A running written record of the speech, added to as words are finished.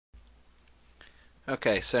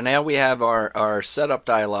Okay, so now we have our setup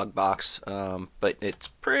dialog box, but it's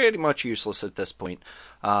pretty much useless at this point.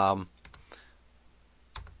 Um,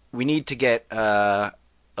 we need to get a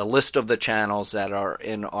list of the channels that are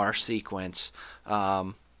in our sequence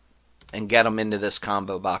um, and get them into this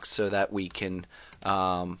combo box so that we can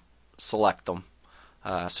select them.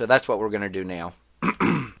 So that's what we're going to do now.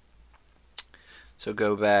 So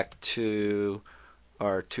go back to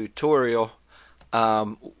our tutorial.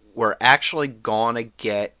 We're actually going to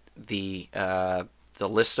get the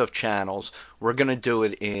list of channels. We're going to do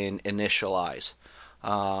it in initialize,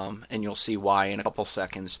 and you'll see why in a couple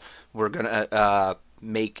seconds. We're going to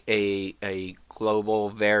make a global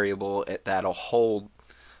variable that'll hold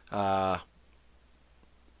uh,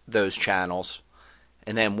 those channels.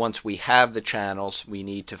 And then once we have the channels, we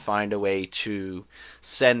need to find a way to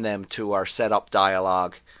send them to our setup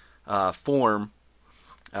dialog form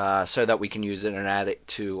so that we can use it and add it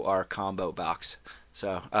to our combo box.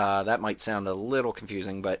 So that might sound a little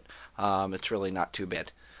confusing, but it's really not too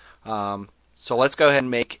bad. So let's go ahead and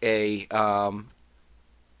make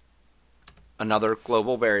another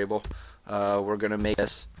global variable. We're going to make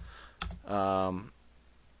this a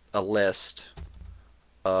list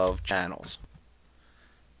of channels.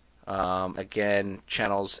 Again,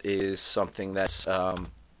 channels is something that's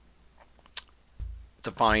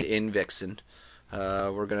defined in Vixen.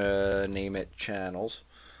 We're going to name it channels.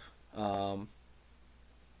 And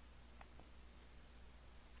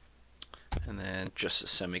then just a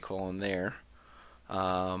semicolon there.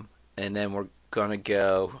 And then we're going to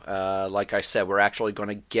go, like I said, we're actually going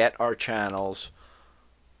to get our channels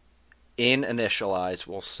in initialize.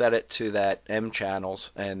 We'll set it to that M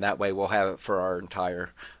channels, and that way we'll have it for our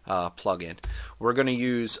entire plugin. We're going to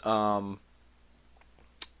use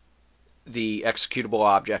the executable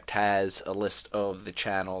object has a list of the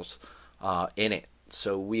channels in it,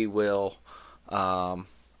 so we will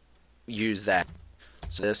use that.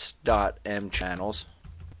 So this dot M channels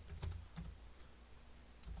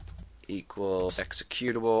equals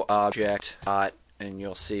executable object dot, and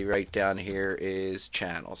you'll see right down here is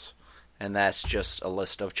channels, and that's just a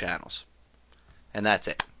list of channels, and that's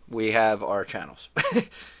it. We have our channels.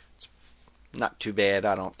 It's not too bad,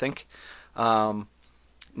 I don't think.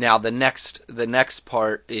 Now the next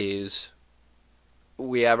part is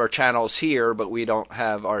we have our channels here, but we don't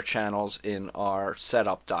have our channels in our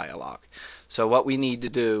setup dialog. So what we need to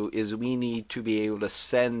do is we need to be able to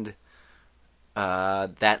send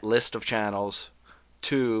that list of channels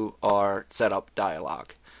to our setup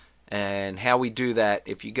dialog. And how we do that,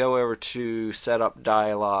 if you go over to setup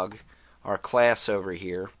dialog, our class over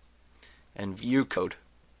here, and view code,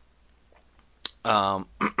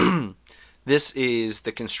 this is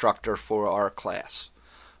the constructor for our class.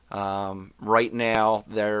 Right now,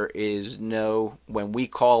 there is no, when we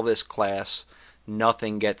call this class,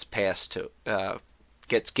 nothing gets passed to,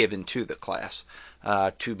 gets given to the class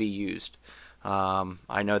to be used.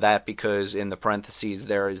 I know that because in the parentheses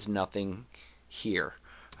there is nothing here.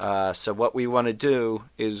 So what we want to do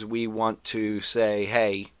is we want to say,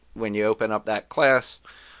 hey, when you open up that class,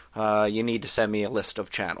 you need to send me a list of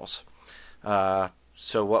channels.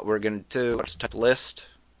 So what we're going to do, let's type list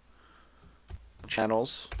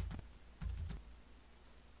channels,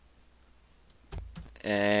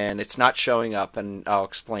 and it's not showing up, and I'll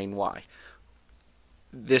explain why.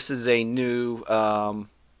 This is a new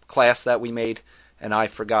class that we made, and I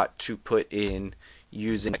forgot to put in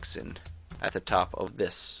using Vixen at the top of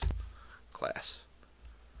this class.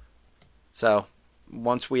 So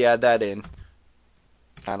once we add that in,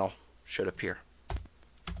 channel should appear.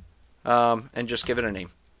 And just give it a name.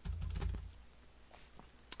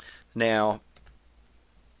 Now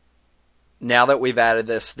that we've added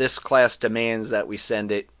this class demands that we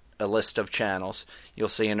send it a list of channels. You'll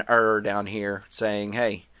see an error down here saying,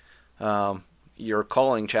 hey, you're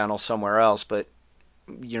calling channel somewhere else, but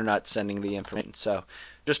you're not sending the information. So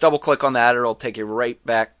just double click on that. It'll take you right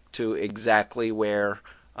back to exactly where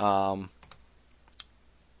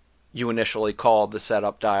you initially called the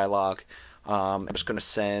setup dialog. I'm just going to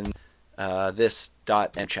send this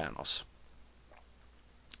 .m channels.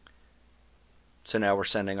 So now we're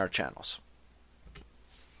sending our channels.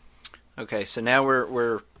 Okay, so now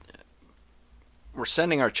we're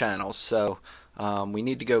sending our channels. So we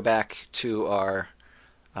need to go back to our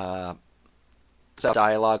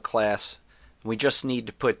dialog class. We just need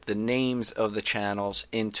to put the names of the channels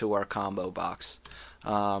into our combo box.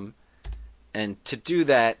 And to do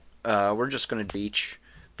that, we're just going to do each.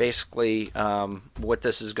 Basically, what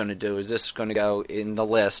this is going to do is this is going to go in the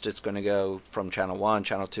list. It's going to go from channel 1,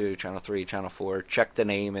 channel 2, channel 3, channel 4, check the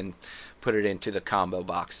name, and put it into the combo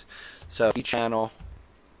box. So each channel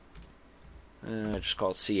Just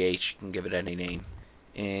call it CH. You can give it any name.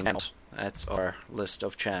 And channels, that's our list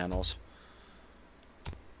of channels.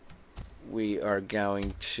 We are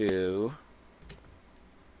going to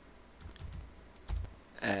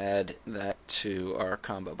add that to our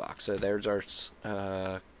combo box. So there's our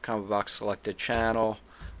combo box selected channel,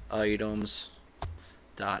 items,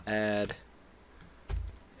 dot add,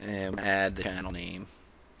 and add the channel name.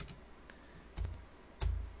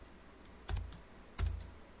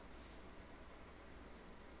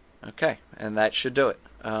 Okay, and that should do it.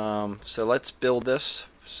 So let's build this,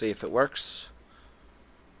 see if it works.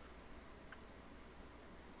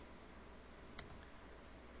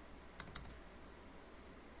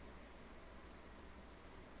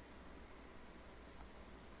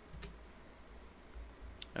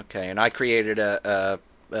 Okay, and I created a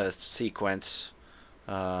sequence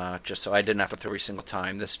just so I didn't have to every single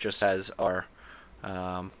time. This just has our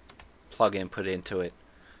plugin put into it.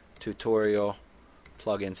 Tutorial,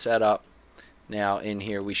 plugin setup. Now in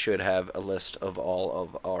here we should have a list of all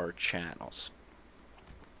of our channels.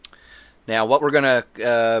 Now what we're going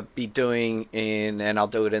to be doing and I'll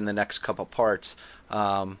do it in the next couple parts,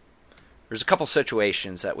 there's a couple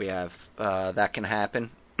situations that we have that can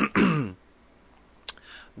happen.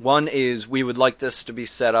 One is we would like this to be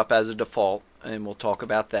set up as a default, and we'll talk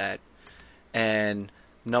about that. And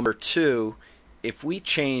number two, if we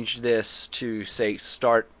change this to, say,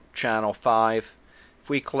 start channel 5, if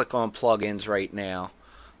we click on plugins right now,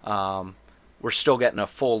 we're still getting a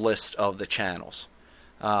full list of the channels,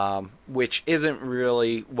 which isn't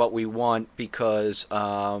really what we want because,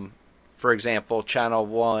 for example, channel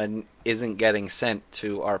 1 isn't getting sent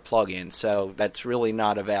to our plugin, so that's really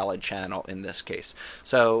not a valid channel in this case.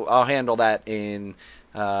 So I'll handle that in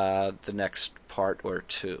the next part or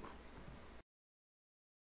two.